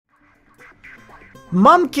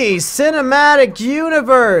Mumkey Cinematic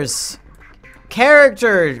Universe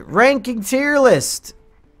Character Ranking Tier List.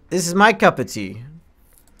 This is my cup of tea.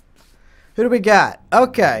 Who do we got?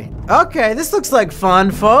 Okay, this looks like fun,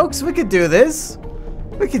 folks. We could do this.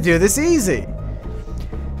 We could do this easy.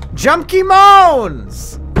 Mumkey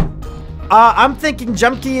Moans! I'm thinking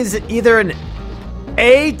Mumkey is either an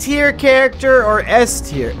A tier character or S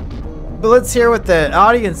tier. But let's hear what the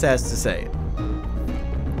audience has to say.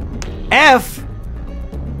 F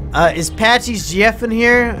is Patchy's GF in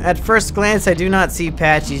here? At first glance, I do not see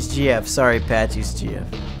Patchy's GF. Sorry, Patchy's GF.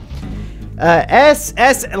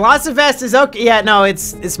 S, lots of S's. Okay, yeah, no,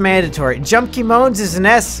 it's mandatory. Mumkey Moans is an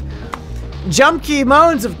S. Mumkey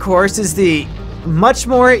Moans, of course, is the much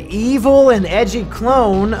more evil and edgy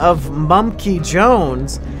clone of Mumkey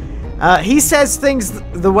Jones. He says things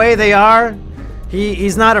the way they are.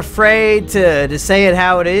 He's not afraid to say it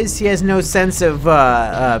how it is. He has no sense of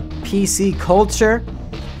PC culture.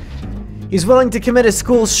 He's willing to commit a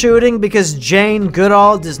school shooting because Jane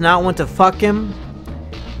Goodall does not want to fuck him.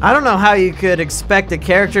 I don't know how you could expect a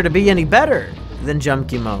character to be any better than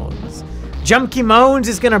Mumkey Moans. Mumkey Moans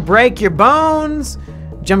is gonna break your bones.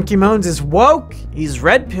 Mumkey Moans is woke. He's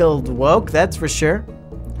red-pilled woke, that's for sure.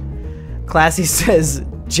 Classy says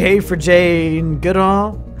J for Jane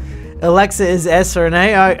Goodall. Alexa is S or an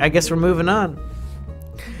A. I guess we're moving on.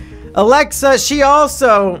 Alexa, she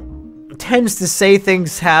also tends to say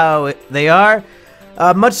things how they are.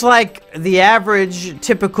 Much like the average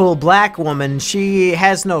typical black woman, she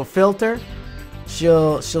has no filter.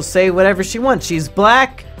 She'll say whatever she wants. She's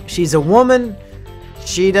black, she's a woman,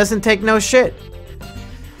 she doesn't take no shit.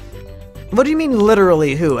 What do you mean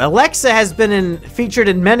literally who? Alexa has been featured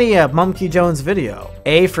in many a Mumkey Jones video.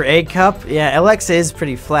 A for A cup? Yeah, Alexa is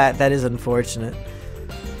pretty flat, that is unfortunate.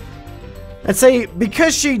 I'd say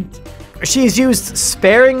because she's used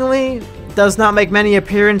sparingly, does not make many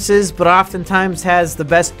appearances, but oftentimes has the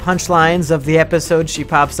best punchlines of the episode she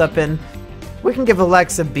pops up in, we can give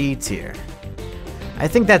Alexa B tier. I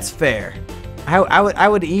think that's fair. I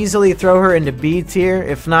would easily throw her into B tier,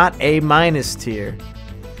 if not A minus tier.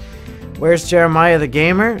 Where's Jeremiah the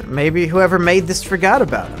Gamer? Maybe whoever made this forgot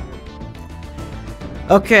about him.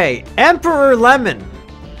 Okay, Emperor Lemon.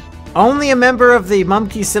 Only a member of the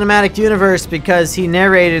Mumkey Cinematic Universe because he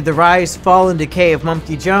narrated the rise, fall, and decay of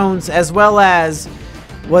Mumkey Jones, as well as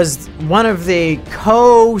was one of the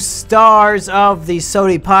co-stars of the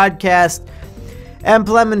Sodi podcast. Emp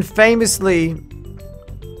Lemon famously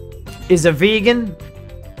is a vegan,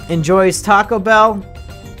 enjoys Taco Bell,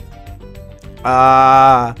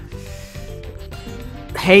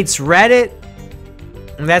 hates Reddit,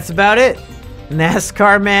 and that's about it.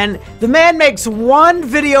 NASCAR man. The man makes one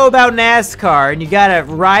video about NASCAR, and you gotta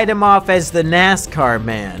write him off as the NASCAR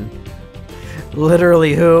man.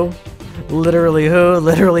 Literally who? Literally who?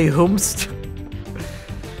 Literally whomst?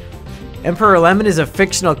 Emperor Lemon is a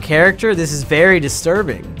fictional character? This is very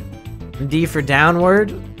disturbing. D for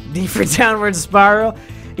downward. D for downward spiral.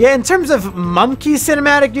 Yeah, in terms of Mumkey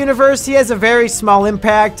Cinematic Universe, he has a very small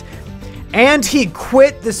impact. And he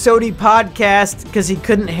quit the Sodi podcast because he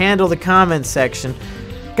couldn't handle the comment section.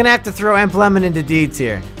 Gonna have to throw Emp Lemon into D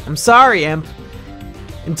tier. I'm sorry, Emp.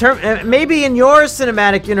 Maybe in your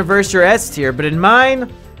cinematic universe you're S tier, but in mine,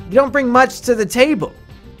 you don't bring much to the table.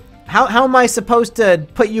 How am I supposed to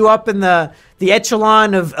put you up in the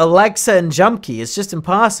echelon of Alexa and Mumkey? It's just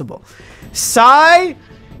impossible. Sai?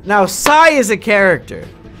 Now, Sai is a character.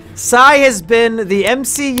 Sai has been the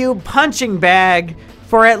MCU punching bag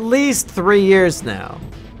for at least 3 years now.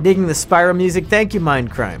 Digging the spiral music. Thank you,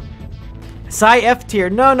 Mindcrime. Sai F tier.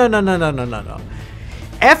 No.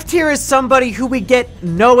 F tier is somebody who we get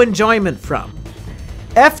no enjoyment from.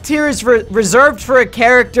 F tier is reserved for a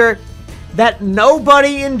character that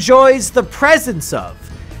nobody enjoys the presence of.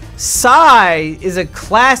 Sai is a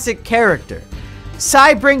classic character.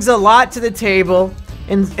 Sai brings a lot to the table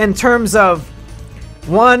in terms of,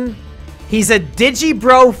 one, he's a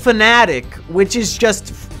Digibro fanatic, which is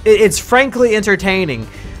just, it's frankly entertaining.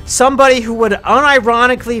 Somebody who would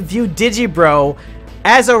unironically view Digibro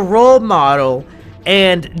as a role model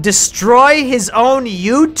and destroy his own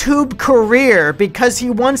YouTube career because he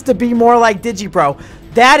wants to be more like Digibro.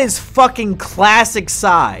 That is fucking classic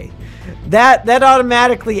Sai. That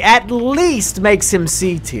automatically at least makes him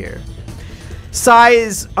C tier.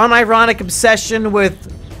 Sai's unironic obsession with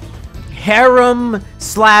harem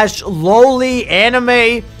 / lowly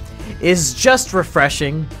anime is just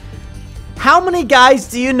refreshing. How many guys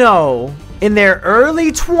do you know in their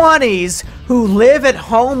early 20s who live at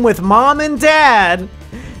home with mom and dad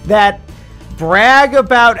that brag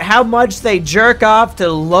about how much they jerk off to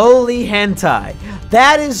lowly hentai?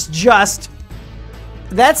 That is just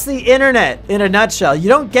That's the internet in a nutshell. You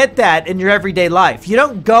don't get that in your everyday life. You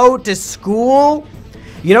don't go to school.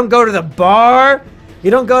 You don't go to the bar.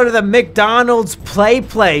 You don't go to the McDonald's play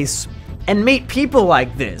place and meet people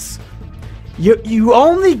like this. You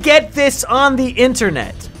only get this on the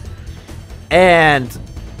internet. And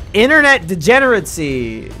internet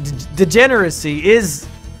degeneracy is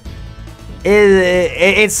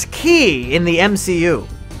it's key in the MCU.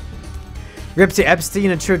 Rip to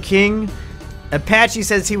Epstein, a true king. Apache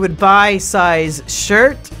says he would buy size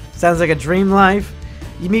shirt. Sounds like a dream life.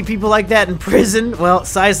 You meet people like that in prison. Well,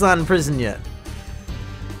 Sai's not in prison yet.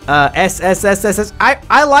 SSSSS.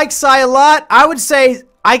 I like Sai a lot. I would say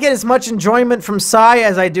I get as much enjoyment from Sai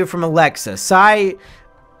as I do from Alexa. Sai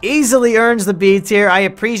easily earns the B tier. I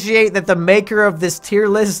appreciate that the maker of this tier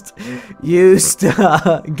list used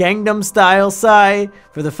Gangnam Style Sai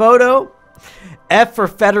for the photo. F for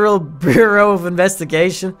Federal Bureau of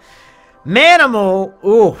Investigation. Manimal,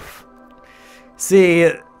 oof.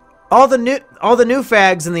 See, all the new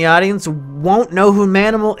fags in the audience won't know who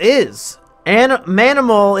Manimal is. And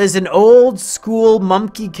Manimal is an old school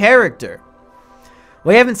Mumkey character.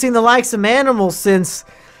 We haven't seen the likes of Manimal since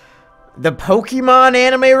the Pokemon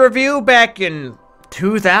anime review back in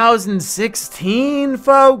 2016,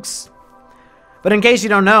 folks. But in case you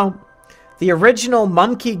don't know, the original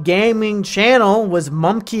Mumkey gaming channel was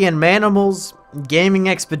Mumkey and Manimal's Gaming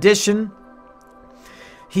Expedition.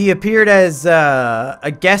 He appeared as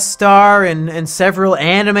a guest star in several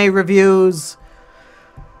anime reviews.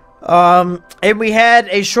 And we had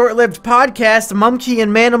a short-lived podcast, Mumkey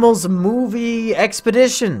and Manimal's Movie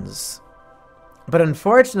Expeditions. But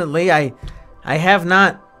unfortunately, I have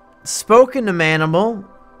not spoken to Manimal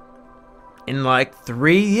in like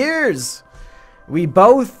 3 years. We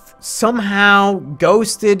both somehow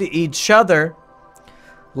ghosted each other.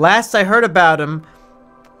 Last I heard about him,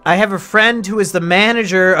 I have a friend who is the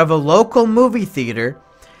manager of a local movie theater.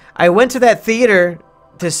 I went to that theater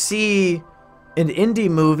to see an indie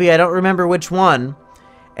movie, I don't remember which one,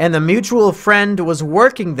 and the mutual friend was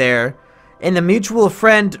working there, and the mutual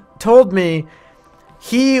friend told me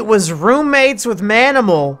he was roommates with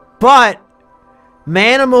Manimal, but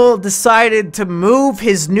Manimal decided to move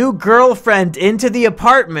his new girlfriend into the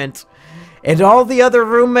apartment, and all the other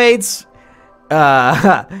roommates,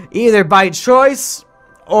 either by choice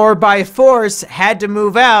or by force, had to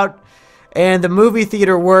move out, and the movie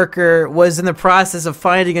theater worker was in the process of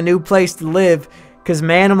finding a new place to live because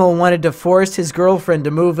Manimal wanted to force his girlfriend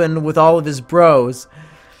to move in with all of his bros.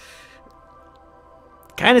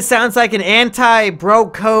 Kind of sounds like an anti-bro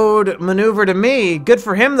code maneuver to me. Good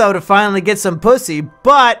for him, though, to finally get some pussy,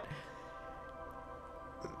 but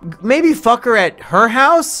maybe fuck her at her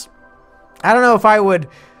house? I don't know if I would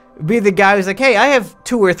be the guy who's like, hey, I have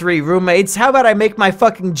 2 or 3 roommates. How about I make my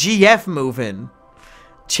fucking GF move in?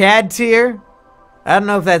 Chad tier? I don't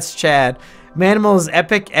know if that's Chad. Manimal's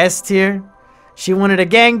epic S tier. She wanted a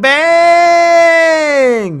gangbang!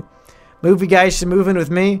 Movie guy should move in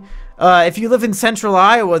with me. If you live in central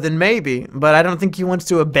Iowa, then maybe. But I don't think he wants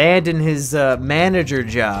to abandon his manager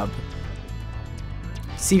job.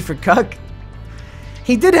 C for cuck.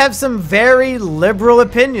 He did have some very liberal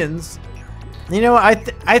opinions. You know, I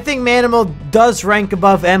think Manimal does rank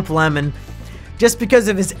above Emplemon just because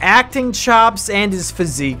of his acting chops and his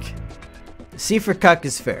physique. C for cuck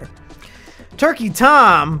is fair. Turkey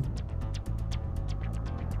Tom.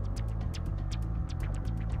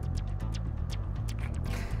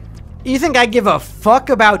 You think I give a fuck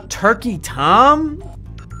about Turkey Tom?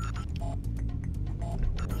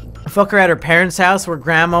 Fuck her at her parents' house where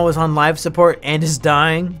grandma was on life support and is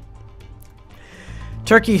dying.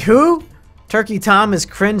 Turkey who? Turkey Tom is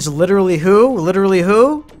cringe literally who? Literally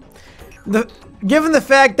who? Given the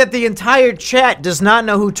fact that the entire chat does not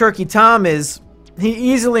know who Turkey Tom is, he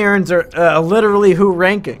easily earns a literally who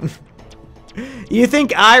ranking. You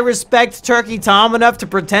think I respect Turkey Tom enough to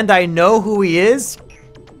pretend I know who he is?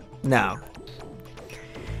 No.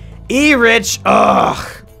 E-Rich,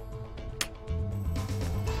 ugh.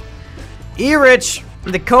 E-Rich,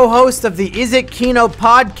 the co-host of the Is It Kino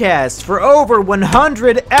podcast for over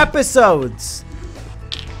 100 episodes,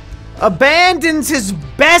 abandons his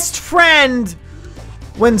best friend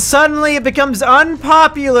when suddenly it becomes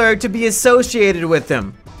unpopular to be associated with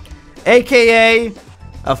him. AKA,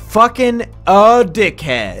 a fucking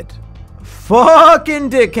dickhead.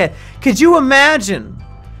 Fucking dickhead. Could you imagine?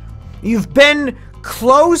 You've been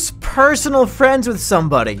close personal friends with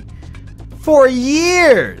somebody for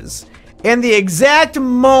years, and the exact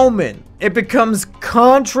moment it becomes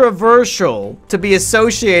controversial to be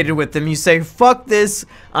associated with them, you say, fuck this,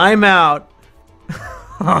 I'm out.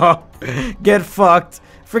 Get fucked.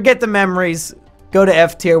 Forget the memories. go to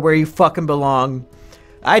F tier where you fucking belong.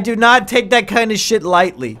 I do not take that kind of shit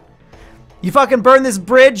lightly. You fucking burn this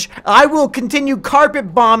bridge, I will continue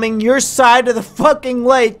carpet bombing your side of the fucking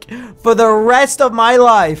lake for the rest of my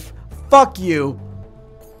life. Fuck you.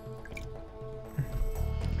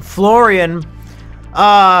 Florian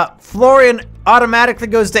automatically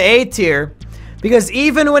goes to A tier because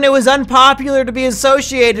even when it was unpopular to be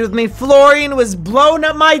associated with me, Florian was blowing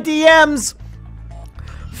up my DMs.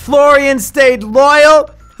 Florian stayed loyal,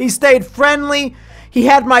 he stayed friendly, he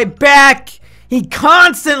had my back. He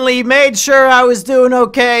constantly made sure I was doing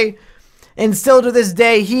okay. And still to this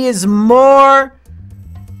day, he is more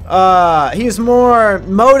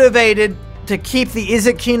motivated to keep the Is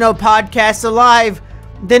It Kino podcast alive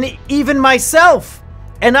than even myself.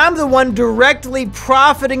 And I'm the one directly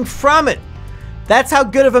profiting from it. That's how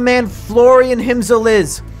good of a man Florian Himzel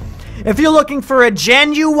is. If you're looking for a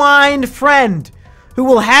genuine friend who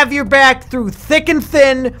will have your back through thick and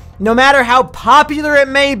thin, no matter how popular it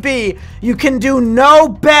may be, you can do no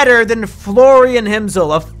better than Florian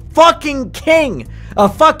Himzel, a fucking king, a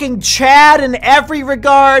fucking Chad in every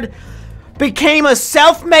regard, became a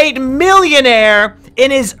self-made millionaire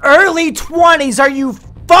in his early 20s. Are you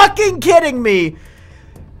fucking kidding me?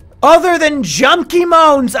 Other than Junkie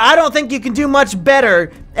Moans, I don't think you can do much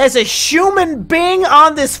better as a human being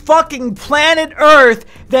on this fucking planet Earth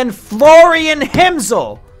than Florian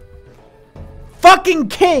Himzel. Fucking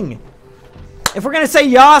king. If we're gonna say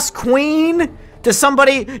Yas Queen to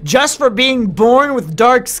somebody just for being born with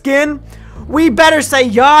dark skin, we better say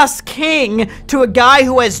Yas King to a guy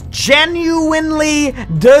who has genuinely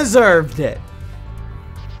deserved it.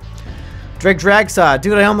 Drake Dragsaw,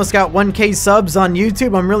 dude, I almost got 1K subs on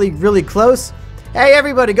YouTube. I'm really close. Hey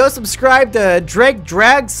everybody, go subscribe to Drake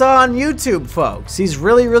Dragsaw on YouTube, folks. He's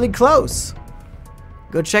really close.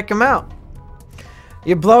 Go check him out.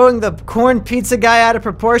 You're blowing the corn pizza guy out of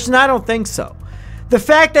proportion? I don't think so. The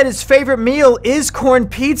fact that his favorite meal is corn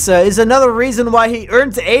pizza is another reason why he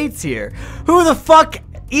earns A tier. Who the fuck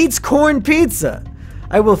eats corn pizza?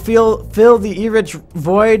 I will fill the E-Rich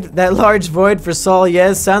void, that large void for Saul.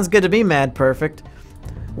 Yes, sounds good to me, Mad Perfect.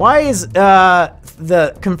 Why is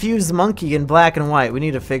the confused monkey in black and white? We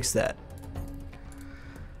need to fix that.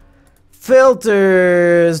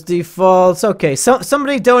 Filters, defaults. Okay,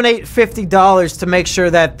 somebody donate $50 to make sure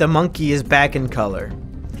that the monkey is back in color.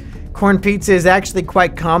 Corn pizza is actually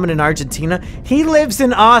quite common in Argentina. He lives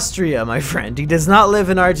in Austria, my friend. He does not live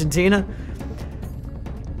in Argentina.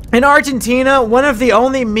 In Argentina, one of the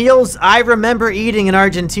only meals I remember eating in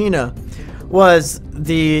Argentina was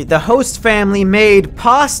the host family made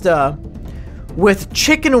pasta with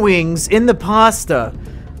chicken wings in the pasta.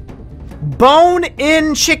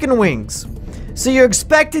 Bone-in chicken wings. So you're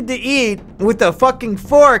expected to eat with a fucking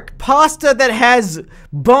fork pasta that has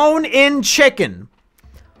bone-in chicken.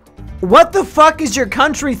 What the fuck is your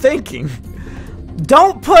country thinking?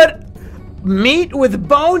 Don't put meat with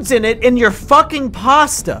bones in it in your fucking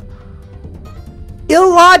pasta.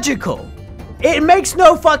 Illogical. It makes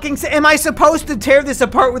no fucking sense. Am I supposed to tear this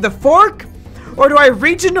apart with a fork? Or do I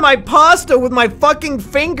reach into my pasta with my fucking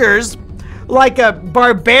fingers like a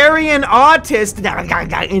barbarian autist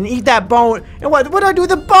and eat that bone? And what do I do with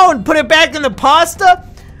the bone? Put it back in the pasta?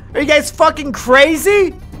 Are you guys fucking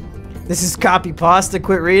crazy? This is copy pasta,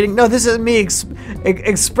 quit reading. No, this is me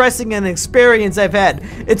expressing an experience I've had.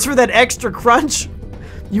 It's for that extra crunch.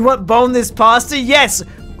 You want boneless pasta? Yes,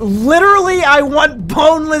 literally I want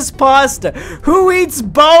boneless pasta. Who eats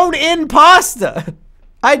bone in pasta?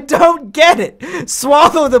 I don't get it.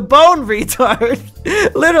 Swallow the bone, retard.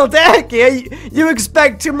 Little Dacky, you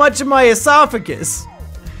expect too much of my esophagus.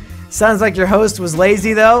 Sounds like your host was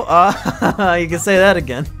lazy though. You can say that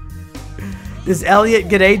again. Does Elliot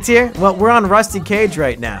get A tier? Well, we're on Rusty Cage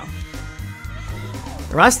right now.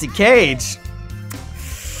 Rusty Cage?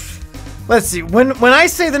 Let's see. When I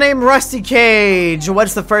say the name Rusty Cage,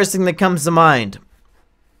 what's the first thing that comes to mind?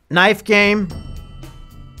 Knife game.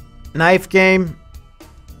 Knife game.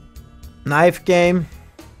 Knife game.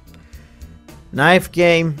 Knife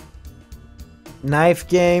game. Knife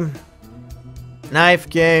game. Knife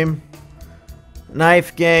game.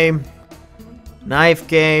 Knife game. Knife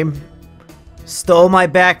game. Stole my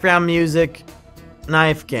background music.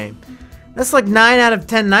 Knife game. That's like 9 out of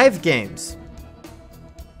 10 knife games.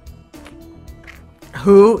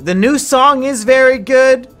 Who? The new song is very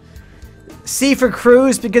good. C for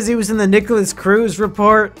Cruz because he was in the Nicholas Cruz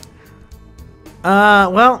report.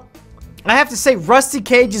 Well, I have to say Rusty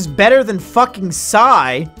Cage is better than fucking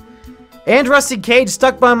Psy. And Rusty Cage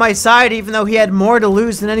stuck by my side even though he had more to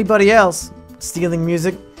lose than anybody else. Stealing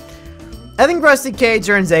music. I think Rusty Cage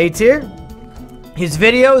earns A tier. His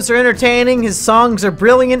videos are entertaining, his songs are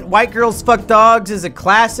brilliant. White Girls Fuck Dogs is a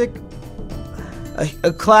classic.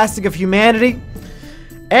 A classic of humanity.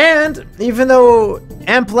 And even though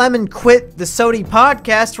Amp Lemon quit the Sodi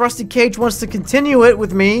podcast, Rusty Cage wants to continue it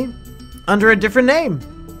with me under a different name.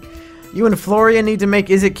 You and Floria need to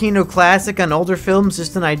make Is It Kino Classic on older films,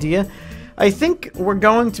 just an idea. I think we're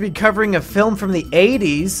going to be covering a film from the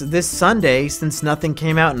 80s this Sunday since nothing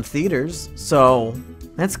came out in theaters. So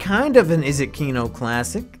that's kind of an Is It Kino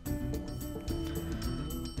Classic.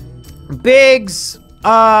 Biggs,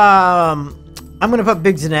 I'm gonna put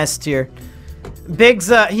Biggs in S tier.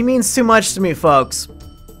 Biggs, he means too much to me, folks.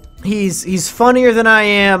 He's funnier than I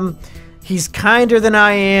am. He's kinder than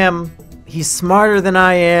I am. He's smarter than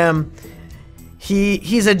I am.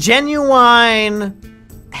 He's a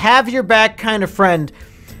genuine, have your back kind of friend.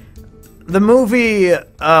 The movie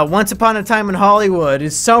Once Upon a Time in Hollywood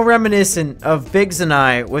is so reminiscent of Biggs and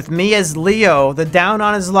I, with me as Leo, the down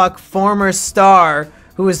on his luck former star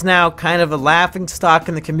who is now kind of a laughingstock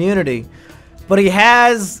in the community. But he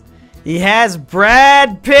has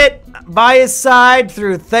Brad Pitt by his side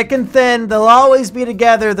through thick and thin. They'll always be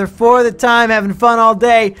together. They're for the time, having fun all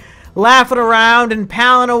day, laughing around and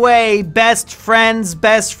palling away. Best friends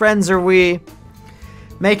are we.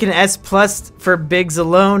 Making an S plus for Biggs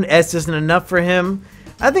alone. S isn't enough for him.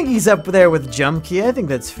 I think he's up there with Jumpkey. I think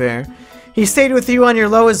that's fair. He stayed with you on your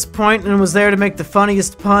lowest point and was there to make the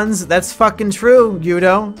funniest puns. That's fucking true,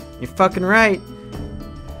 Yudo. You're fucking right.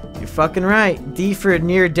 You're fucking right. D for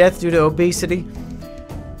near death due to obesity.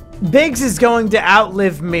 Biggs is going to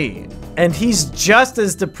outlive me, and he's just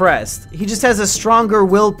as depressed. He just has a stronger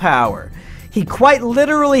willpower. He quite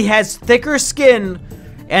literally has thicker skin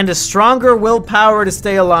and a stronger willpower to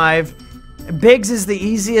stay alive. Biggs is the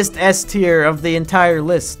easiest S tier of the entire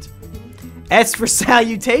list. S for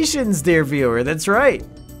salutations, dear viewer. That's right.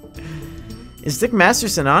 Is Dick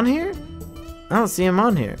Masterson on here? I don't see him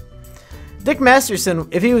on here. Dick Masterson,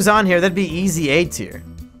 if he was on here, that'd be easy A tier.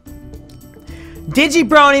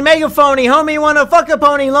 Digibrony, Megaphony, homie, wanna fuck a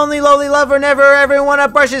pony, lonely, lowly lover, never ever wanna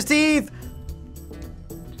brush his teeth.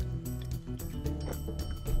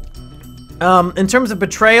 In terms of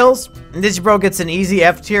betrayals, Digibro gets an easy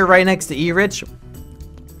F tier right next to E-Rich.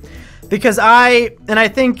 Because I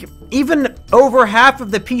think even over half of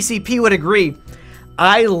the PCP would agree,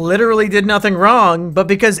 I literally did nothing wrong, but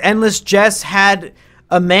because Endless Jess had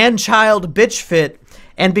a man-child bitch fit,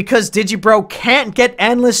 and because Digibro can't get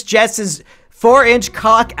Endless Jess's 4-inch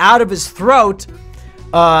cock out of his throat,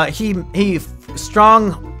 he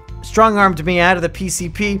strong-armed me out of the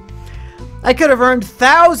PCP. I could have earned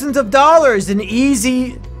thousands of dollars in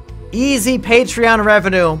easy Patreon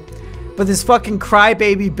revenue, but this fucking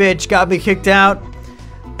crybaby bitch got me kicked out.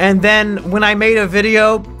 And then when I made a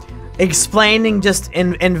video explaining just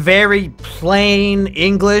in very plain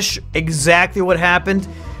English exactly what happened,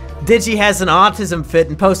 Digi has an autism fit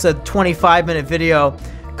and posts a 25-minute video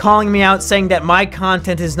calling me out, saying that my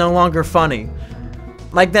content is no longer funny.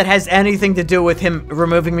 Like that has anything to do with him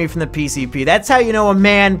removing me from the PCP. That's how you know a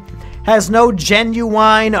man has no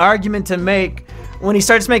genuine argument to make when he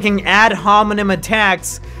starts making ad hominem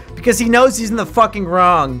attacks because he knows he's in the fucking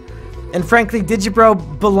wrong. And frankly,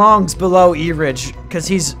 Digibro belongs below E-Ridge because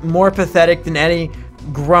he's more pathetic than any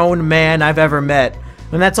grown man I've ever met.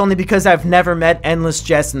 And that's only because I've never met Endless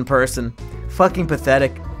Jess in person. Fucking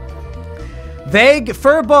pathetic. Vague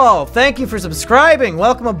Furball, thank you for subscribing.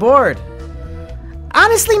 Welcome aboard.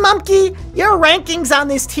 Honestly, Mumkey, your rankings on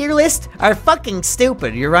this tier list are fucking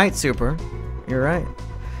stupid. You're right, Super. You're right.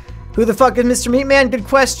 Who the fuck is Mr. Meatman? Good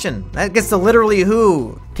question. That gets the literally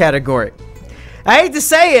who category. I hate to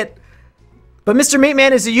say it, but Mr.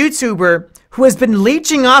 Meatman is a YouTuber who has been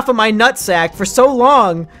leeching off of my nutsack for so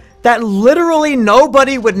long that literally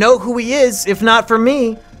nobody would know who he is if not for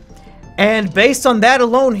me. And based on that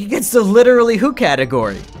alone, he gets the literally who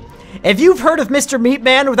category. If you've heard of Mr.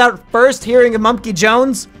 Meatman without first hearing of Mumkey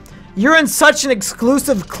Jones, you're in such an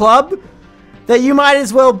exclusive club that you might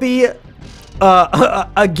as well be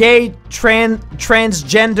a gay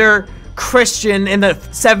transgender Christian in the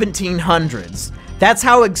 1700s. That's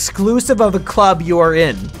how exclusive of a club you are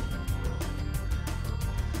in.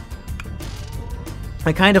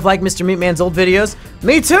 I kind of like Mr. Meatman's old videos.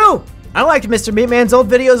 Me too! I liked Mr. Meatman's old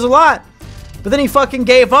videos a lot. But then he fucking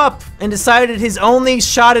gave up and decided his only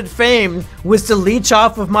shot at fame was to leech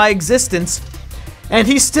off of my existence. And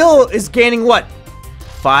he still is gaining, what,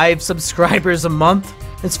 5 subscribers a month?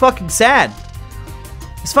 It's fucking sad.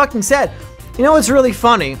 It's fucking sad. You know what's really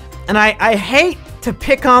funny? And I hate to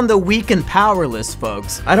pick on the weak and powerless,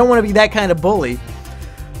 folks. I don't want to be that kind of bully.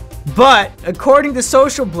 But, according to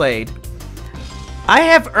Social Blade, I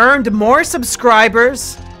have earned more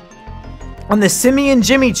subscribers on the Simmy and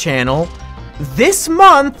Jimmy channel this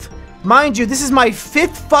month. Mind you, this is my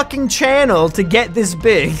 5th fucking channel to get this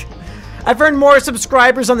big. I've earned more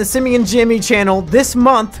subscribers on the Simmy and Jimmy channel this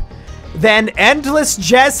month than Endless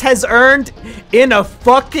Jess has earned in a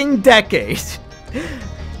fucking decade.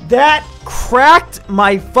 That cracked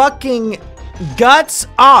my fucking guts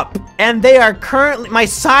up, and they are currently, my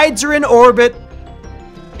sides are in orbit.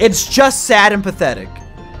 It's just sad and pathetic.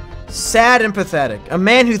 Sad and pathetic. A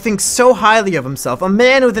man who thinks so highly of himself. A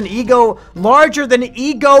man with an ego larger than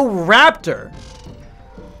Ego Raptor.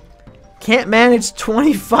 Can't manage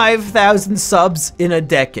 25,000 subs in a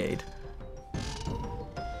decade.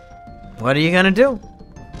 What are you gonna do?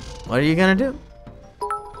 What are you gonna do?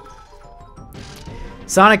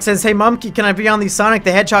 Sonic says, hey Mumkey, can I be on the Sonic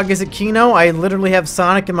the Hedgehog Is It Kino? I literally have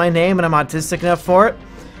Sonic in my name and I'm autistic enough for it.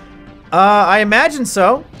 I imagine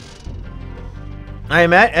so. I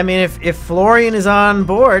mean, if Florian is on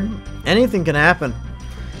board, anything can happen.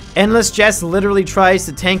 Endless Jess literally tries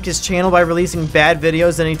to tank his channel by releasing bad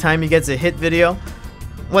videos anytime he gets a hit video.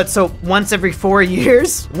 What, so once every 4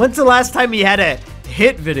 years? When's the last time he had a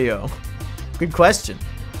hit video? Good question.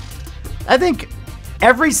 I think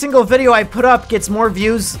every single video I put up gets more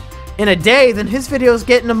views in a day than his videos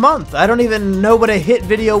get in a month. I don't even know what a hit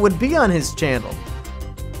video would be on his channel.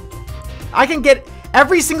 I can get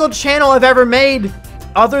every single channel I've ever made,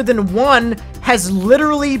 other than one, has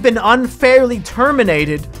literally been unfairly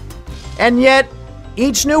terminated, and yet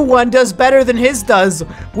each new one does better than his does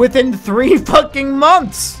within 3 fucking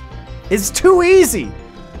months. It's too easy.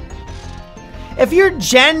 If you're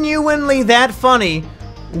genuinely that funny,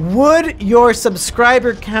 would your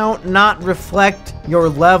subscriber count not reflect your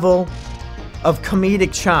level of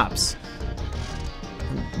comedic chops?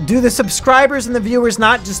 Do the subscribers and the viewers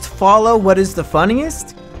not just follow what is the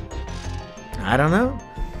funniest? I don't know.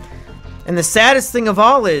 And the saddest thing of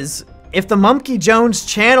all is, if the Mumkey Jones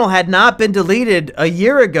channel had not been deleted a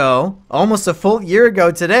year ago, almost a full year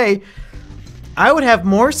ago today, I would have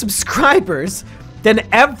more subscribers than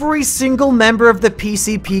every single member of the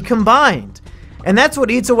PCP combined. And that's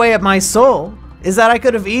what eats away at my soul, is that I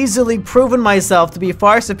could have easily proven myself to be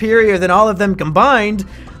far superior than all of them combined,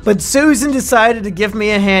 but Susan decided to give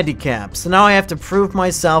me a handicap, so now I have to prove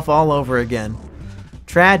myself all over again.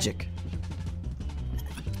 Tragic.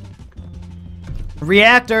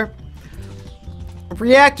 Reactor.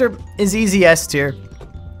 Reactor is easy S tier.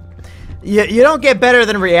 You don't get better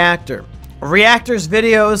than Reactor. Reactor's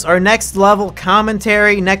videos are next level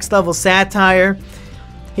commentary, next level satire.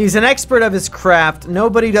 He's an expert of his craft.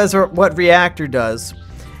 Nobody does what Reactor does.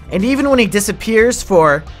 And even when he disappears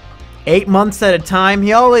for 8 months at a time,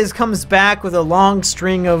 he always comes back with a long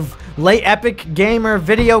string of late epic gamer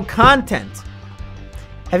video content.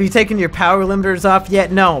 Have you taken your power limiters off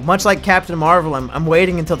yet? No. Much like Captain Marvel, I'm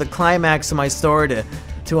waiting until the climax of my story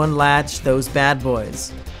to unlatch those bad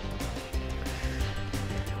boys.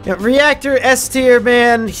 Yeah, Reactor S tier,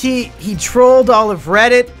 man, he trolled all of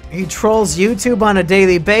Reddit. He trolls YouTube on a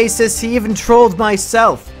daily basis. He even trolled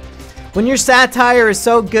myself. When your satire is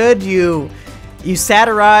so good, you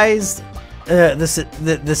satirize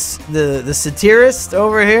the satirist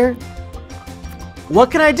over here. What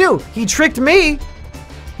can I do? He tricked me.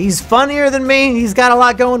 He's funnier than me. He's got a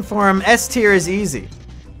lot going for him. S tier is easy.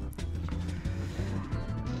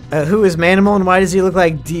 Who is Manimal and why does he look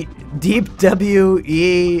like Deep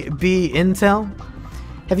W-E-B Intel?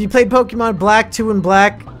 Have you played Pokemon Black 2 and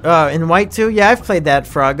Black and White 2? Yeah, I've played that,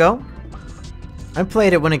 Froggo. I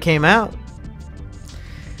played it when it came out.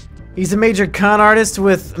 He's a major con artist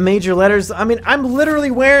with major letters. I mean, I'm literally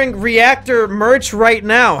wearing Reactor merch right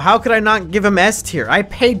now. How could I not give him S tier? I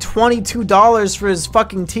paid $22 for his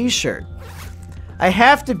fucking t-shirt. I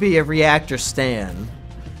have to be a Reactor stan.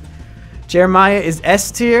 Jeremiah is S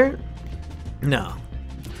tier? No.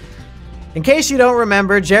 In case you don't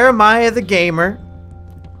remember, Jeremiah the Gamer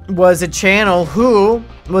was a channel who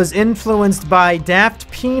was influenced by Daft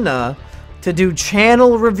Pina to do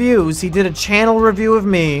channel reviews. He did a channel review of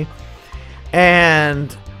me,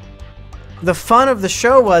 and the fun of the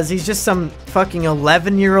show was he's just some fucking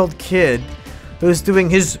 11-year-old kid who's doing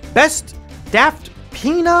his best Daft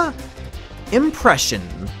Pina impression,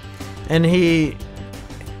 and he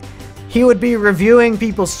would be reviewing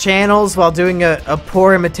people's channels while doing a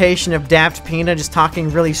poor imitation of Daft Pina, just talking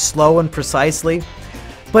really slow and precisely.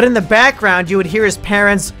 But in the background, you would hear his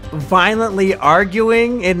parents violently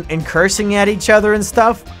arguing and cursing at each other and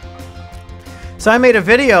stuff. So I made a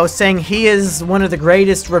video saying he is one of the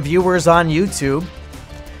greatest reviewers on YouTube.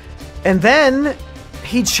 And then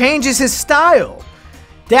he changes his style.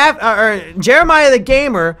 Jeremiah the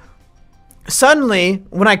Gamer Suddenly,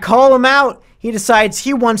 when I call him out, he decides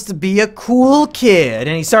he wants to be a cool kid,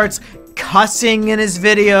 and he starts cussing in his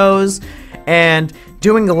videos and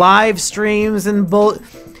doing live streams and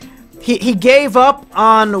he gave up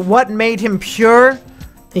on what made him pure.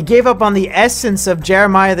 He gave up on the essence of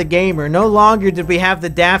Jeremiah the Gamer. No longer did we have the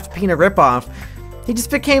Daft Peanut ripoff. He just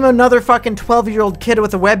became another fucking 12-year-old kid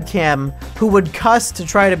with a webcam who would cuss to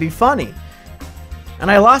try to be funny. And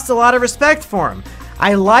I lost a lot of respect for him.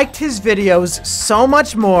 I liked his videos so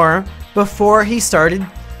much more before he started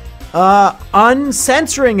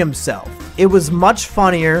uncensoring himself. It was much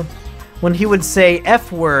funnier when he would say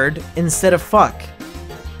F word instead of fuck.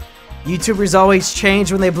 YouTubers always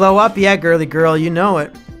change when they blow up. Yeah, girly girl, you know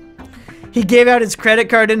it. He gave out his credit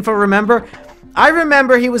card info, remember? I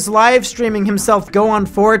remember he was live streaming himself go on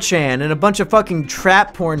 4chan and a bunch of fucking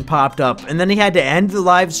trap porn popped up, and then he had to end the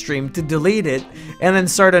live stream to delete it and then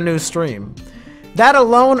start a new stream. That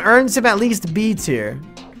alone earns him at least B tier.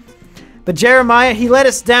 But Jeremiah, he let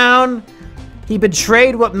us down. He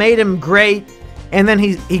betrayed what made him great, and then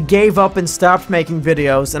he gave up and stopped making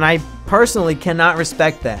videos, and I personally cannot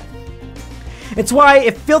respect that. It's why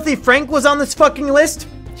if Filthy Frank was on this fucking list,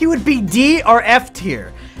 he would be D or F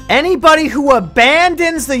tier. Anybody who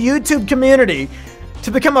abandons the YouTube community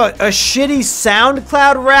to become a shitty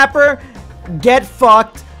SoundCloud rapper, get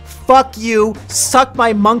fucked. Fuck you. Suck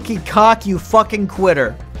my monkey cock, you fucking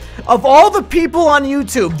quitter. Of all the people on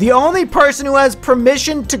YouTube, the only person who has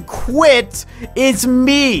permission to quit is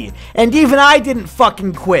me. And even I didn't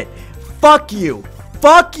fucking quit. Fuck you.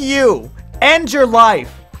 Fuck you. End your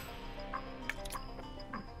life.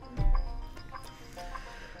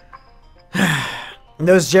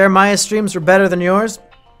 Those Jeremiah streams were better than yours?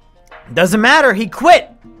 Doesn't matter, he quit.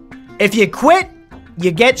 If you quit, you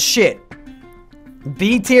get shit.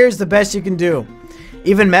 B tier is the best you can do.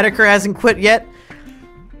 Even Medicare hasn't quit yet.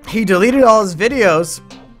 He deleted all his videos.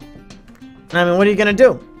 I mean, what are you gonna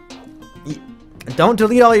do? Don't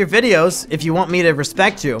delete all your videos if you want me to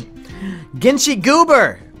respect you. Ginchi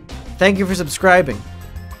Goober, thank you for subscribing.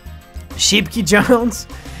 Sheepkey Jones.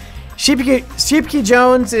 Sheepkey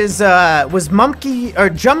Jones is was Mumkey or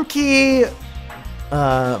Jumkey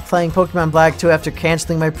playing Pokemon Black 2 after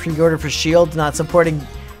canceling my pre-order for Shield, not supporting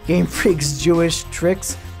Game Freak's Jewish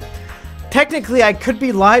tricks. Technically, I could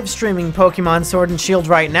be live streaming Pokemon Sword and Shield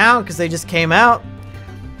right now because they just came out.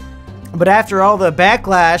 But after all the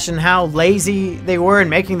backlash and how lazy they were in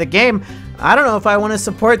making the game, I don't know if I want to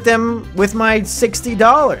support them with my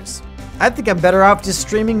 $60. I think I'm better off just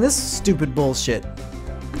streaming this stupid bullshit.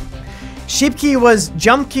 Sheepkey was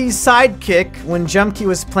Jumpkey's sidekick when Jumpkey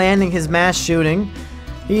was planning his mass shooting.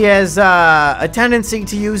 He has a tendency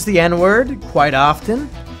to use the N-word quite often.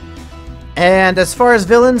 And as far as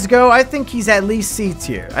villains go, I think he's at least C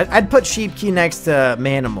tier. I'd put Sheepkey next to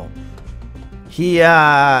Manimal. He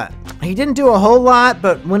didn't do a whole lot,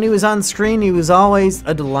 but when he was on screen, he was always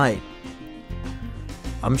a delight.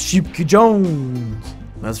 I'm Sheepkey Jones.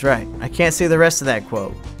 That's right. I can't say the rest of that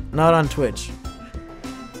quote. Not on Twitch.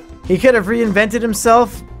 He could have reinvented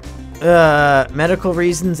himself. Medical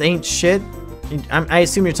reasons ain't shit. I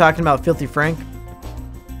assume you're talking about Filthy Frank.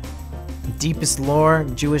 Deepest lore,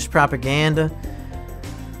 Jewish propaganda.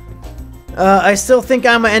 I still think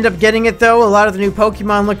I'm gonna end up getting it though. A lot of the new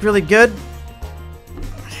Pokemon look really good.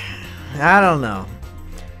 I don't know.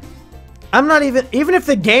 I'm not even if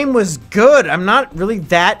the game was good, I'm not really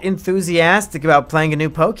that enthusiastic about playing a new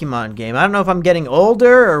Pokemon game. I don't know if I'm getting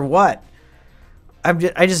older or what.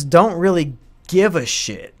 I just don't really give a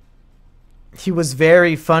shit. He was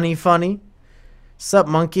very funny. Sup,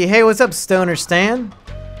 monkey? Hey, what's up, Stoner Stan?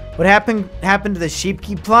 What happened to the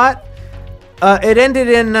Sheepkey plot? It ended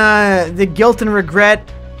in the Guilt and Regret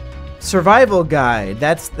survival guide.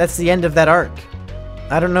 That's the end of that arc.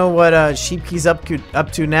 I don't know what Sheepkey's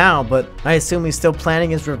up to now, but I assume he's still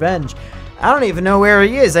planning his revenge. I don't even know where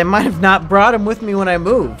he is. I might have not brought him with me when I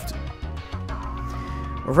moved.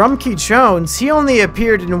 Rumkey Jones, he only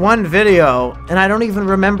appeared in one video, and I don't even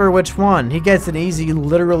remember which one. He gets an easy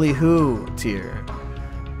literally who tier.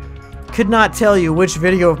 Could not tell you which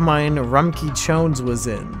video of mine Rumkey Jones was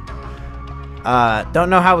in. Don't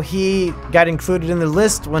know how he got included in the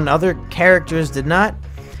list when other characters did not.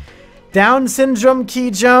 Down Syndrome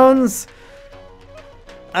Key Jones.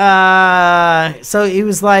 So he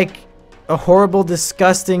was like a horrible,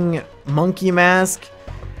 disgusting monkey mask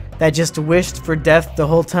that just wished for death the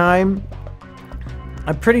whole time.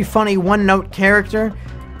 A pretty funny one-note character,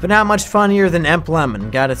 but not much funnier than Emp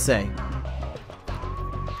Lemon, gotta say.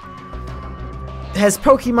 Has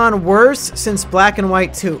Pokemon worse since Black and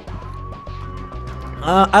White 2?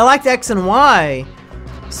 I liked X and Y.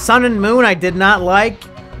 Sun and Moon I did not like.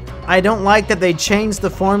 I don't like that they changed the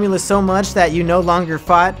formula so much that you no longer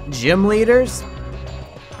fought gym leaders.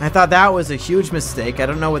 I thought that was a huge mistake. I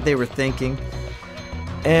don't know what they were thinking.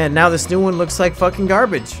 And now this new one looks like fucking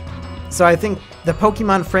garbage. So I think the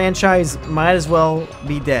Pokemon franchise might as well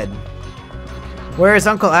be dead. Where is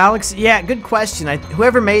Uncle Alex? Yeah, good question.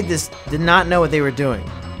 Whoever made this did not know what they were doing.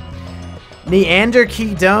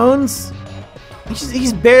 Neanderkedones?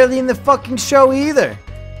 He's barely in the fucking show either.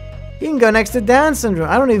 He can go next to Down syndrome.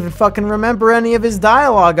 I don't even fucking remember any of his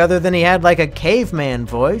dialogue other than he had like a caveman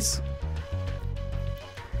voice.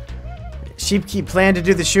 Sheepkeep planned to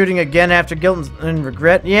do the shooting again after guilt and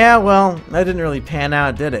regret. Yeah, well, that didn't really pan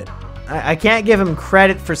out, did it? I can't give him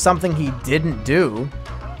credit for something he didn't do.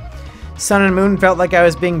 Sun and Moon felt like I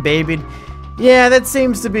was being babied. Yeah, that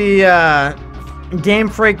seems to be, Game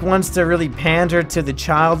Freak wants to really pander to the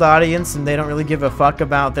child audience, and they don't really give a fuck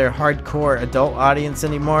about their hardcore adult audience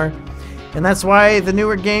anymore. And that's why the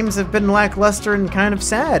newer games have been lackluster and kind of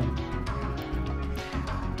sad.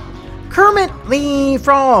 Kermit the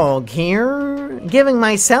Frog here, giving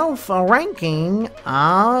myself a ranking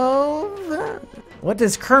of... What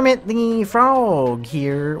does Kermit the Frog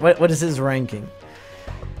here? What is his ranking?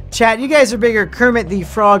 Chat, you guys are bigger Kermit the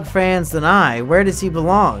Frog fans than I. Where does he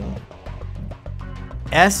belong?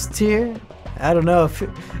 S tier? I don't know. If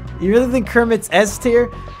you really think Kermit's S tier?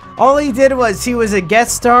 All he did was he was a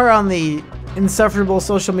guest star on the Insufferable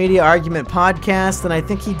Social Media Argument podcast, and I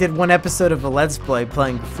think he did one episode of a Let's Play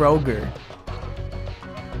playing Frogger.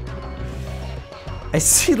 I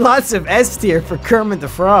see lots of S tier for Kermit the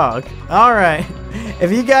Frog. Alright.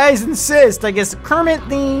 If you guys insist, I guess Kermit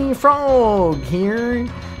the Frog here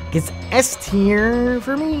gets S tier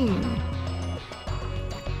for me.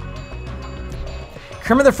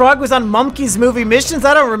 Kermit the Frog was on Mumkey's movie Missions?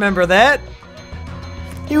 I don't remember that.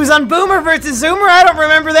 He was on Boomer vs. Zoomer? I don't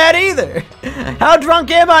remember that either. How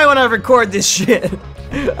drunk am I when I record this shit?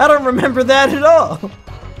 I don't remember that at all.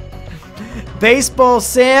 Baseball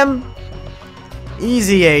Sam?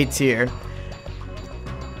 Easy A tier.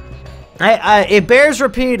 It bears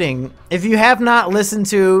repeating, if you have not listened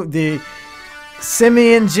to the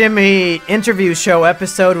Simeon Jimmy interview show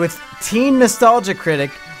episode with Teen Nostalgia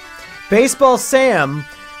Critic, Baseball Sam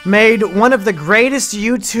made one of the greatest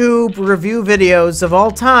YouTube review videos of all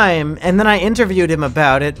time, and then I interviewed him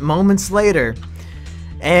about it moments later.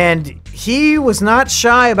 And he was not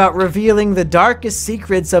shy about revealing the darkest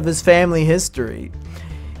secrets of his family history.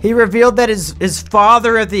 He revealed that his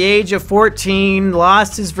father at the age of 14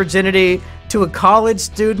 lost his virginity to a college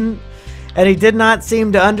student, and he did not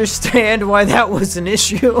seem to understand why that was an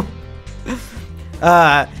issue.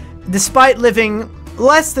 Despite living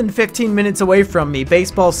less than 15 minutes away from me,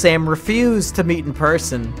 Baseball Sam refused to meet in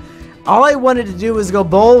person. All I wanted to do was go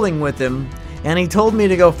bowling with him, and he told me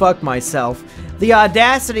to go fuck myself. The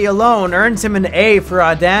audacity alone earns him an A for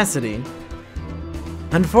audacity.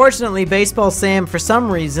 Unfortunately, Baseball Sam, for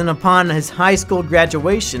some reason, upon his high school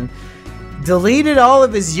graduation, deleted all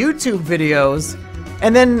of his YouTube videos,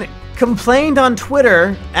 and then complained on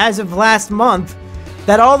Twitter, as of last month,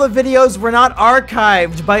 that all the videos were not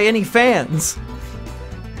archived by any fans.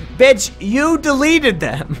 Bitch, you deleted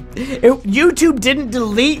them. YouTube didn't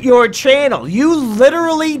delete your channel. You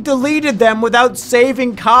literally deleted them without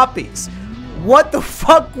saving copies. What the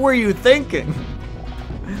fuck were you thinking?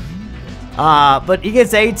 But he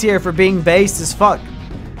gets A tier for being based as fuck.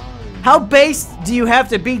 How based do you have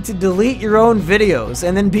to be to delete your own videos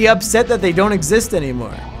and then be upset that they don't exist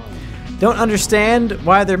anymore? Don't understand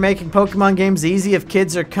why they're making Pokemon games easy if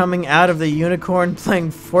kids are coming out of the unicorn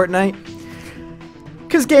playing Fortnite.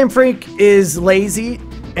 Because Game Freak is lazy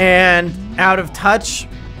and out of touch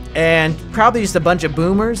and probably just a bunch of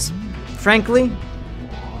boomers, frankly.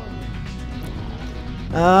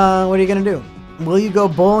 What are you gonna do? Will you go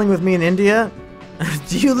bowling with me in India?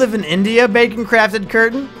 Do you live in India, Bacon Crafted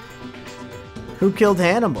Curtain? Who killed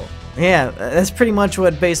Hannibal? Yeah, that's pretty much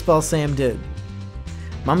what Baseball Sam did.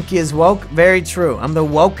 Mumkey is woke? Very true. I'm the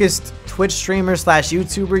wokest Twitch streamer /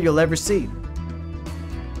 YouTuber you'll ever see.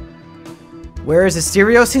 Where is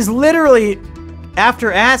Asterios? He's literally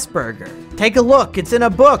after Asperger. Take a look. It's in a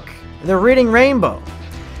book. They're reading Rainbow.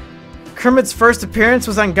 Kermit's first appearance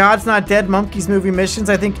was on God's Not Dead, Mumkey's movie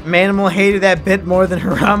Missions. I think Manimal hated that bit more than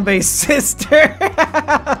Harambe's sister.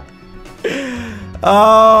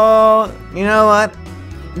 Oh, you know what?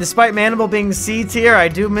 Despite Manimal being C tier, I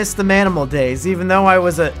do miss the Manimal days, even though I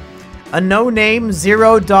was a no-name,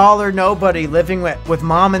 $0 nobody living with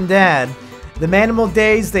mom and dad. The Manimal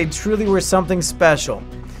days, they truly were something special.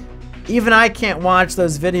 Even I can't watch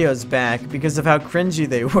those videos back because of how cringy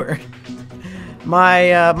they were.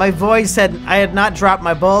 My voice I had not dropped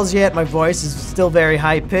my balls yet. My voice is still very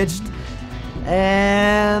high-pitched.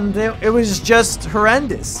 And it was just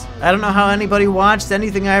horrendous. I don't know how anybody watched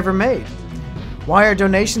anything I ever made. Why are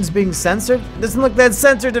donations being censored? Doesn't look that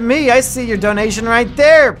censored to me. I see your donation right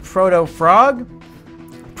there, Proto-Frog.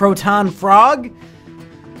 Proton Frog.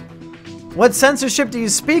 What censorship do you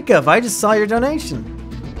speak of? I just saw your donation.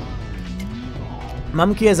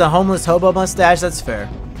 Mumkey has a homeless hobo mustache. That's fair.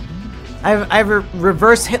 I have a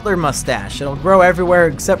reverse Hitler mustache. It'll grow everywhere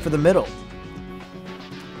except for the middle.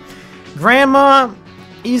 Grandma,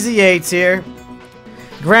 easy A tier.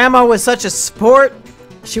 Grandma was such a sport.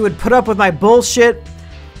 She would put up with my bullshit,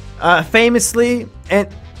 famously. And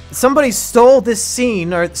somebody stole this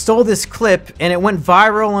scene, or stole this clip, and it went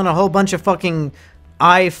viral on a whole bunch of fucking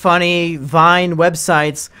iFunny, Vine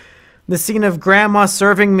websites. The scene of Grandma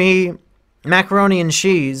serving me macaroni and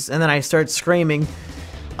cheese, and then I start screaming,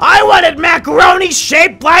 I wanted macaroni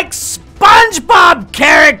shaped like SpongeBob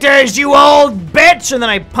characters, you old bitch! And then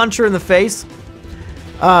I punch her in the face.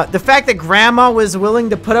 The fact that Grandma was willing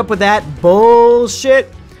to put up with that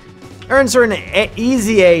bullshit earns her an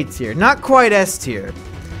easy A tier. Not quite S tier,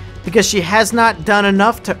 because she has not done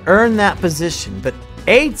enough to earn that position. But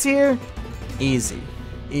A tier, easy.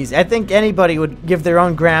 Easy. I think anybody would give their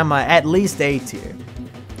own grandma at least A tier.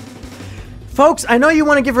 Folks, I know you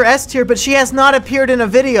want to give her S tier, but she has not appeared in a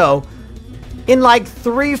video in like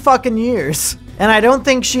 3 fucking years. And I don't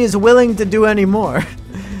think she is willing to do any more.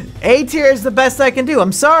 A tier is the best I can do.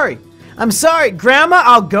 I'm sorry. I'm sorry. Grandma,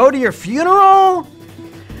 I'll go to your funeral.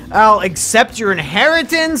 I'll accept your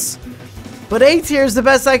inheritance. But A tier is the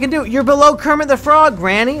best I can do. You're below Kermit the Frog,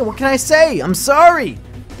 Granny. What can I say? I'm sorry.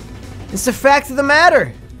 It's the fact of the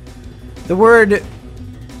matter. The word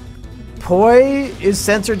poi is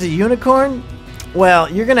censored to unicorn? Well,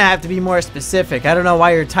 you're gonna have to be more specific. I don't know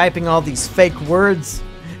why you're typing all these fake words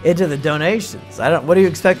into the donations. What do you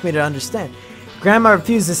expect me to understand? Grandma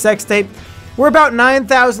refused the sex tape. We're about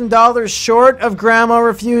 $9,000 short of Grandma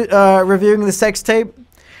reviewing the sex tape.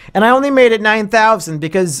 And I only made it $9,000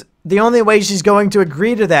 because the only way she's going to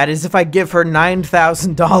agree to that is if I give her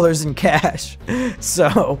 $9,000 in cash.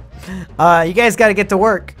 So, you guys gotta get to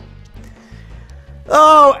work.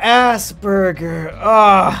 Oh, Asperger.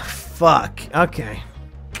 Oh, fuck. Okay.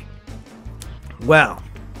 Well.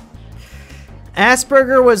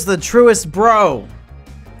 Asperger was the truest bro.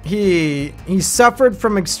 He suffered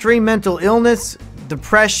from extreme mental illness,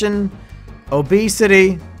 depression,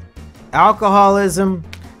 obesity, alcoholism,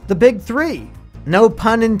 the big 3. No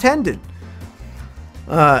pun intended.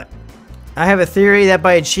 I have a theory that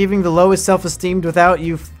by achieving the lowest self-esteem without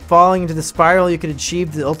you falling into the spiral, you could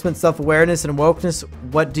achieve the ultimate self-awareness and wokeness.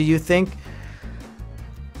 What do you think?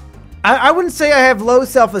 I wouldn't say I have low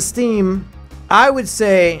self-esteem. I would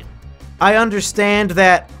say I understand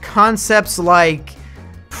that concepts like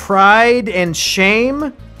pride and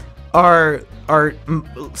shame are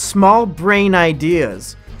small brain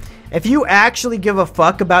ideas. If you actually give a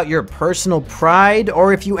fuck about your personal pride,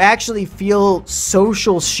 or if you actually feel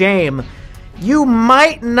social shame, you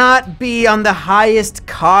might not be on the highest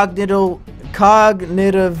cognitive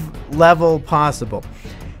level possible.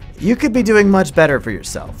 You could be doing much better for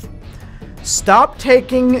yourself. Stop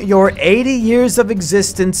taking your 80 years of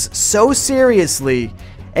existence so seriously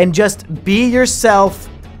and just be yourself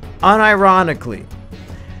unironically.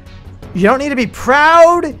 You don't need to be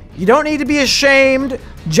proud. You don't need to be ashamed.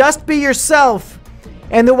 Just be yourself.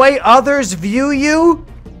 And the way others view you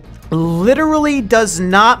literally does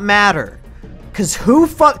not matter. Because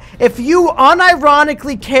if you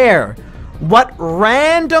unironically care what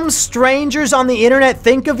random strangers on the internet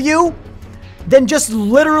think of you, then just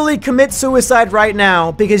literally commit suicide right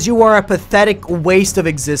now, because you are a pathetic waste of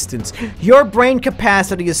existence. Your brain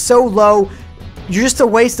capacity is so low, you're just a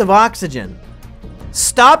waste of oxygen.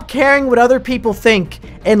 Stop caring what other people think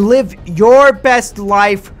and live your best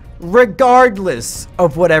life regardless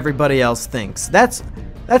of what everybody else thinks. That's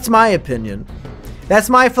my opinion. That's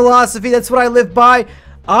my philosophy. That's what I live by.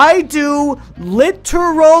 I do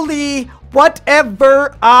literally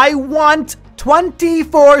whatever I want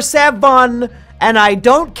 24/7, and I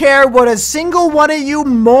don't care what a single one of you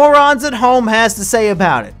morons at home has to say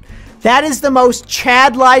about it. That is the most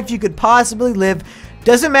Chad life you could possibly live.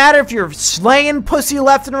 Doesn't matter if you're slaying pussy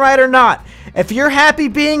left and right or not. If you're happy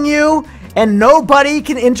being you and nobody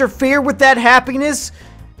can interfere with that happiness,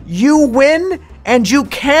 you win and you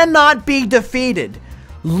cannot be defeated.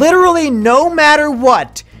 Literally, no matter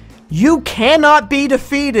what, you cannot be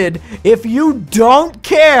defeated if you don't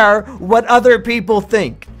care what other people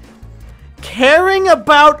think. caring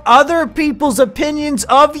about other people's opinions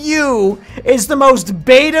of you is the most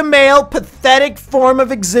beta male, pathetic form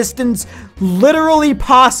of existence literally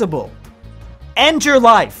possible. End your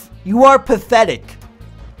life. You are pathetic.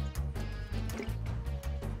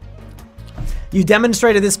 You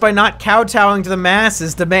demonstrated this by not kowtowing to the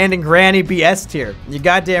masses, demanding Granny be S tier. You're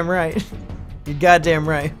goddamn right. You're goddamn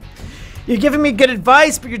right. You're giving me good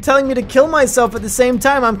advice, but you're telling me to kill myself at the same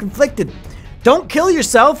time. I'm conflicted. Don't kill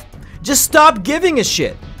yourself. Just stop giving a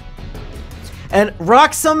shit. And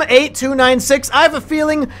Roxum8296, I have a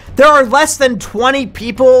feeling there are less than 20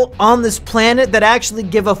 people on this planet that actually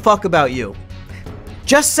give a fuck about you.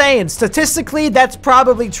 Just saying, statistically, that's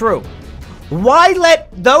probably true. Why let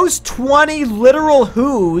those 20 literal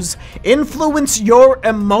who's influence your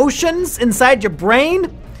emotions inside your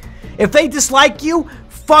brain? If they dislike you,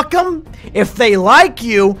 fuck them. If they like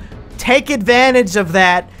you, take advantage of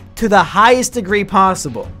that to the highest degree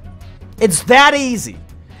possible. It's that easy.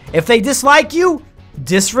 If they dislike you,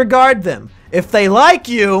 disregard them. If they like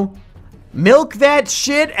you, milk that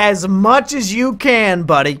shit as much as you can,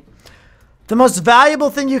 buddy. The most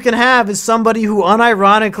valuable thing you can have is somebody who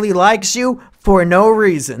unironically likes you for no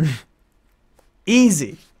reason.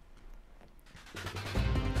 Easy.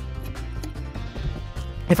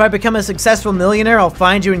 If I become a successful millionaire, I'll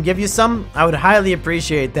find you and give you some. I would highly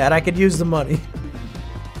appreciate that. I could use the money.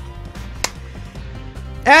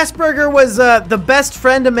 Asperger was the best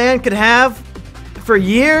friend a man could have for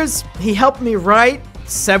years. He helped me write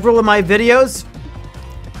several of my videos.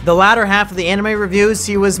 The latter half of the anime reviews,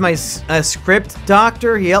 he was my script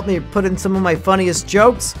doctor. He helped me put in some of my funniest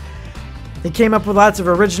jokes. He came up with lots of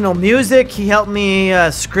original music. He helped me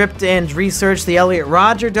script and research the Elliot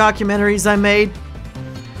Rodger documentaries I made.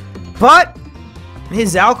 But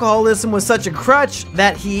his alcoholism was such a crutch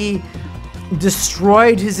that he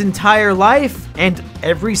destroyed his entire life and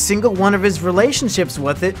every single one of his relationships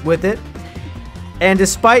with it. And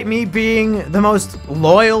despite me being the most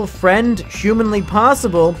loyal friend humanly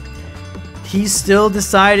possible, he still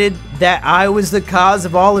decided that I was the cause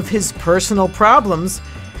of all of his personal problems,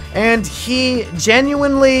 and he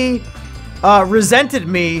genuinely resented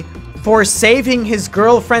me for saving his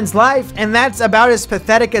girlfriend's life, and that's about as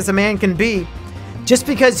pathetic as a man can be. Just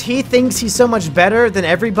because he thinks he's so much better than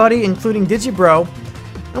everybody, including Digibro,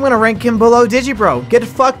 I'm gonna rank him below Digibro. Get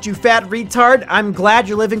fucked, you fat retard. I'm glad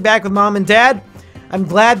you're living back with mom and dad. I'm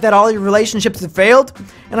glad that all your relationships have failed,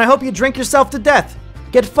 and I hope you drink yourself to death.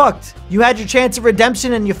 Get fucked. You had your chance of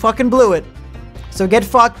redemption and you fucking blew it. So get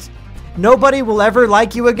fucked. Nobody will ever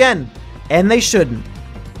like you again, and they shouldn't.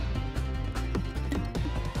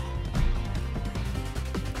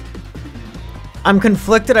 I'm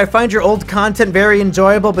conflicted. I find your old content very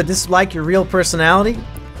enjoyable, but dislike your real personality.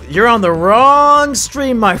 You're on the wrong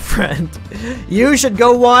stream, my friend. You should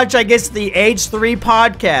go watch, I guess, the H3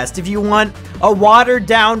 podcast. If you want a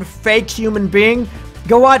watered-down fake human being,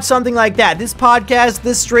 go watch something like that. This podcast,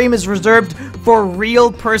 this stream is reserved for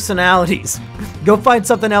real personalities. Go find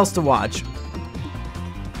something else to watch.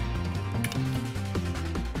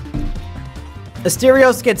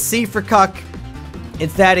 Asterios gets C for cuck.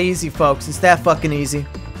 It's that easy, folks. It's that fucking easy.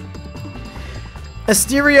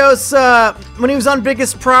 Asterios, when he was on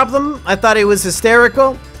Biggest Problem, I thought he was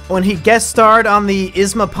hysterical. When he guest starred on the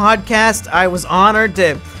Isma podcast, I was honored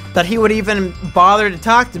that he would even bother to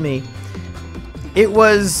talk to me. It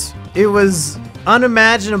was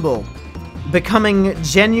unimaginable becoming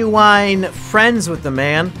genuine friends with the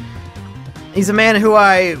man. He's a man who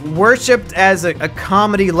I worshipped as a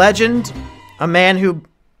comedy legend, a man who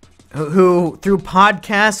through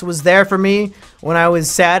podcasts was there for me when I was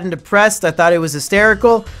sad and depressed. I thought it was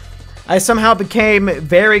hysterical. I somehow became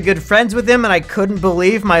very good friends with him, and I couldn't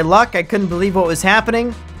believe my luck. I couldn't believe what was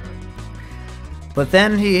happening. But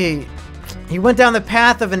then he went down the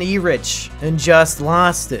path of an E-Rich and just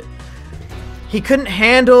lost it. He couldn't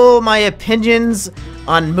handle my opinions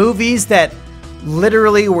on movies that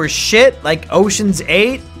literally were shit, like Ocean's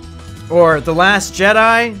 8, or The Last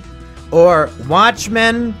Jedi, or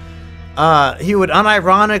Watchmen. He would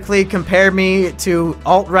unironically compare me to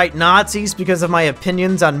alt-right Nazis because of my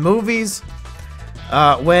opinions on movies.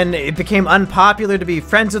 When it became unpopular to be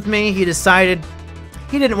friends with me, he decided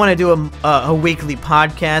he didn't want to do a weekly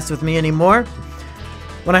podcast with me anymore.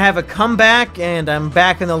 When I have a comeback and I'm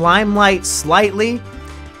back in the limelight slightly,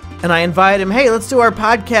 and I invite him, hey, let's do our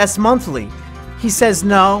podcast monthly, he says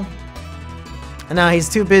no. And now he's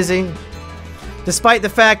too busy. Despite the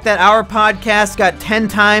fact that our podcast got 10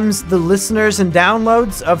 times the listeners and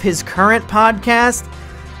downloads of his current podcast,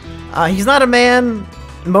 he's not a man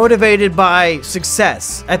motivated by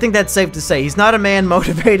success. I think that's safe to say. He's not a man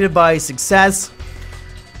motivated by success.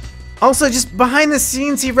 Also, just behind the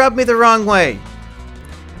scenes, he rubbed me the wrong way.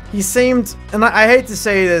 He seemed, and I hate to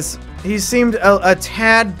say this, he seemed a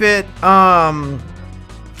tad bit,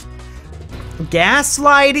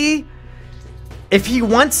 gaslighty. If he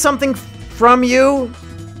wants something from you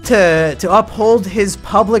to uphold his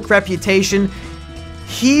public reputation,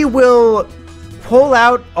 he will pull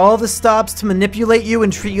out all the stops to manipulate you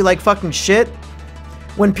and treat you like fucking shit.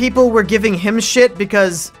 When people were giving him shit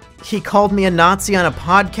because he called me a Nazi on a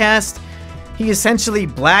podcast, he essentially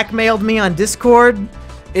blackmailed me on Discord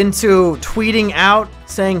into tweeting out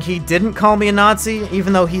saying he didn't call me a Nazi,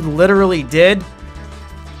 even though he literally did.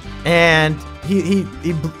 And he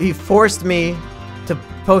forced me to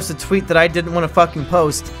post a tweet that I didn't want to fucking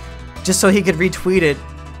post, just so he could retweet it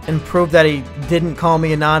and prove that he didn't call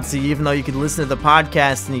me a Nazi, even though you could listen to the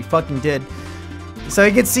podcast, and he fucking did. So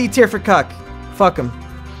he gets C tier for cuck. Fuck him.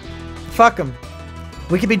 Fuck him.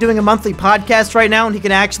 We could be doing a monthly podcast right now, and he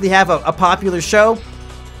could actually have a popular show.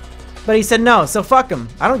 But he said no, so fuck him.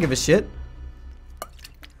 I don't give a shit.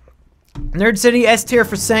 Nerd City, S tier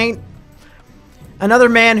for Saint. Another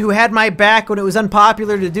man who had my back when it was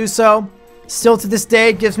unpopular to do so. Still to this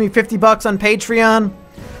day gives me 50 bucks on Patreon.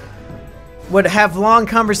 Would have long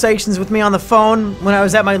conversations with me on the phone when I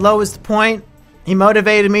was at my lowest point. He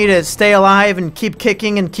motivated me to stay alive and keep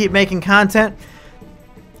kicking and keep making content.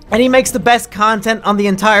 And he makes the best content on the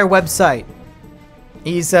entire website.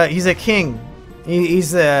 He's a king.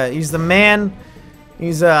 He's the man.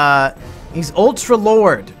 He's Ultra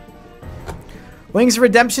Lord. Wings of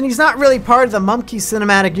Redemption, he's not really part of the Mumkey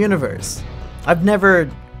Cinematic Universe. I've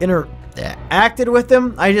never interacted with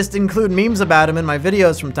him. I just include memes about him in my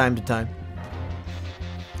videos from time to time.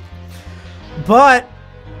 But,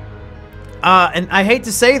 and I hate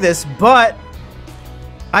to say this, but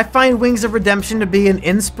I find Wings of Redemption to be an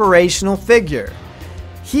inspirational figure.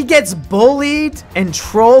 He gets bullied and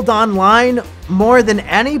trolled online more than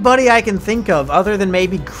anybody I can think of, other than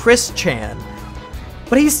maybe Chris Chan.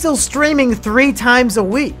 But he's still streaming 3 times a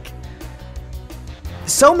week.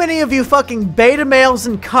 So many of you fucking beta males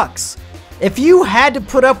and cucks, if you had to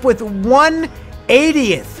put up with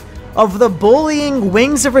 1/80th of the bullying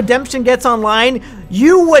Wings of Redemption gets online,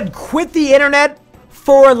 you would quit the internet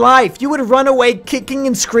for life. You would run away kicking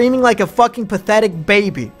and screaming like a fucking pathetic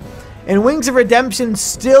baby. And Wings of Redemption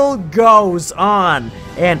still goes on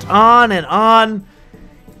and on and on.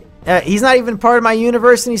 He's not even part of my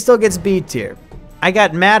universe, and he still gets B tier. I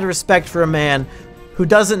got mad respect for a man who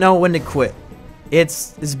doesn't know when to quit.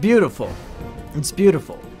 It's beautiful. It's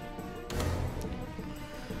beautiful.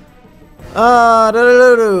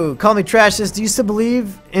 Call me trash says, do you still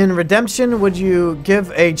believe in redemption? Would you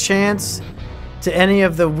give a chance to any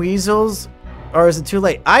of the weasels, or is it too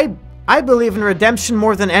late? I believe in redemption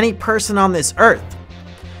more than any person on this earth.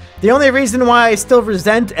 The only reason why I still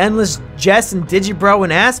resent Endless Jess and Digibro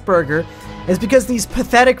and Asperger is because these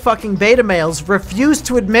pathetic fucking beta males refuse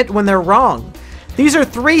to admit when they're wrong. These are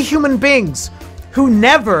 3 human beings who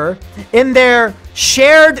never, in their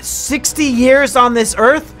shared 60 years on this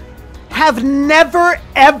earth, have never,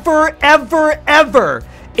 ever, ever, ever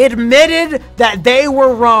admitted that they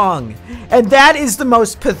were wrong. And that is the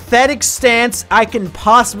most pathetic stance I can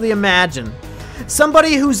possibly imagine.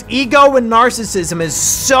 Somebody whose ego and narcissism is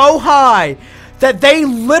so high that they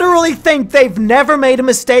literally think they've never made a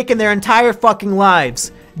mistake in their entire fucking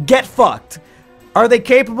lives. Get fucked. Are they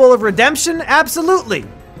capable of redemption? Absolutely.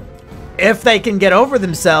 If they can get over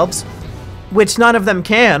themselves, which none of them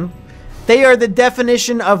can. They are the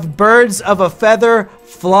definition of birds of a feather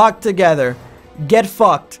flock together. Get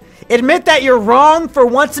fucked. Admit that you're wrong for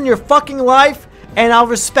once in your fucking life, and I'll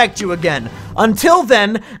respect you again. Until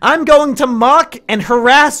then, I'm going to mock and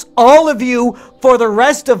harass all of you for the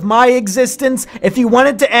rest of my existence. If you want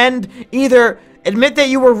it to end, either admit that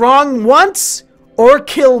you were wrong once or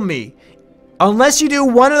kill me. Unless you do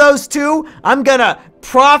one of those two, I'm gonna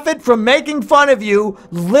profit from making fun of you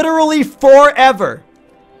literally forever.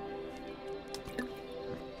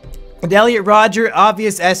 And Elliot Roger,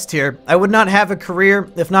 obvious S tier. I would not have a career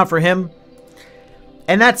if not for him.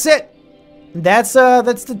 And that's it. That's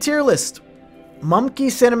the tier list. Mumkey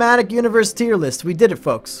Cinematic Universe tier list. We did it,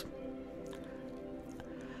 folks.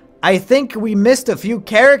 I think we missed a few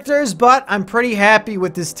characters, but I'm pretty happy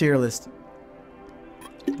with this tier list.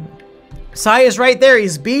 Sai is right there.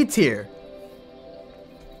 He's B tier.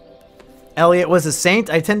 Elliot was a saint.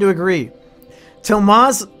 I tend to agree.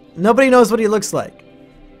 Tomas, nobody knows what he looks like.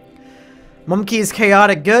 Mumkey is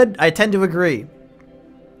chaotic good. I tend to agree.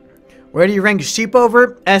 Where do you rank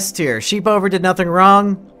Sheepover? S tier. Sheepover did nothing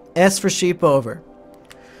wrong. S for Sheepover.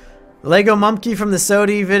 Lego Mumkey from the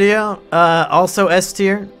Sodi video. Also S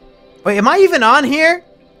tier. Wait, am I even on here?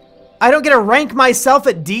 I don't get to rank myself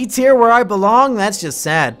at D tier where I belong? That's just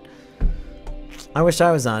sad. I wish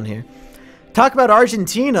I was on here. Talk about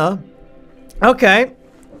Argentina. Okay.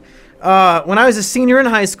 When I was a senior in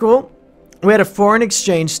high school, we had a foreign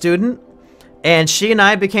exchange student, and she and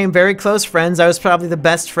I became very close friends. I was probably the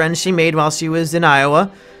best friend she made while she was in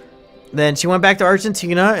Iowa. Then she went back to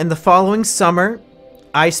Argentina, and the following summer,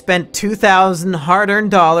 I spent $2,000 hard-earned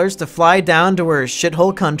dollars to fly down to her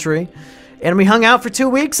shithole country, and we hung out for 2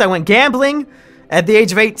 weeks. I went gambling. At the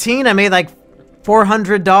age of 18, I made like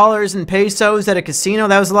 $400 in pesos at a casino.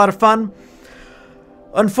 That was a lot of fun.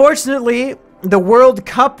 Unfortunately, the World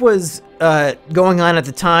Cup was going on at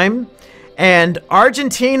the time, and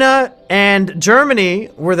Argentina and Germany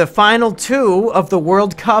were the final two of the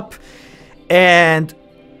World Cup, and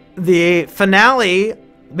the finale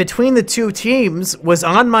between the two teams was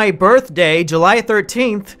on my birthday, July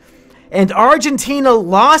 13th, and Argentina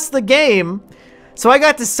lost the game, so I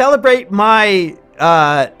got to celebrate my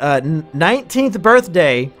 19th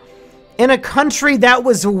birthday in a country that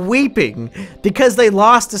was weeping because they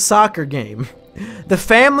lost a soccer game. The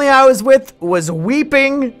family I was with was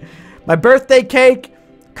weeping. My birthday cake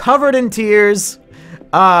covered in tears.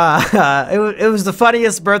 It was the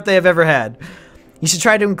funniest birthday I've ever had. You should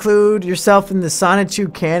try to include yourself in the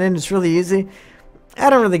Sonichu canon. It's really easy.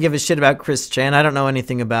 I don't really give a shit about Chris Chan. I don't know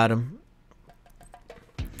anything about him.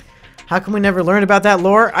 How come we never learned about that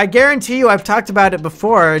lore? I guarantee you I've talked about it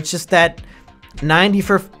before. It's just that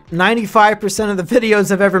 95% of the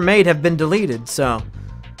videos I've ever made have been deleted. So,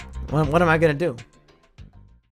 what am I going to do?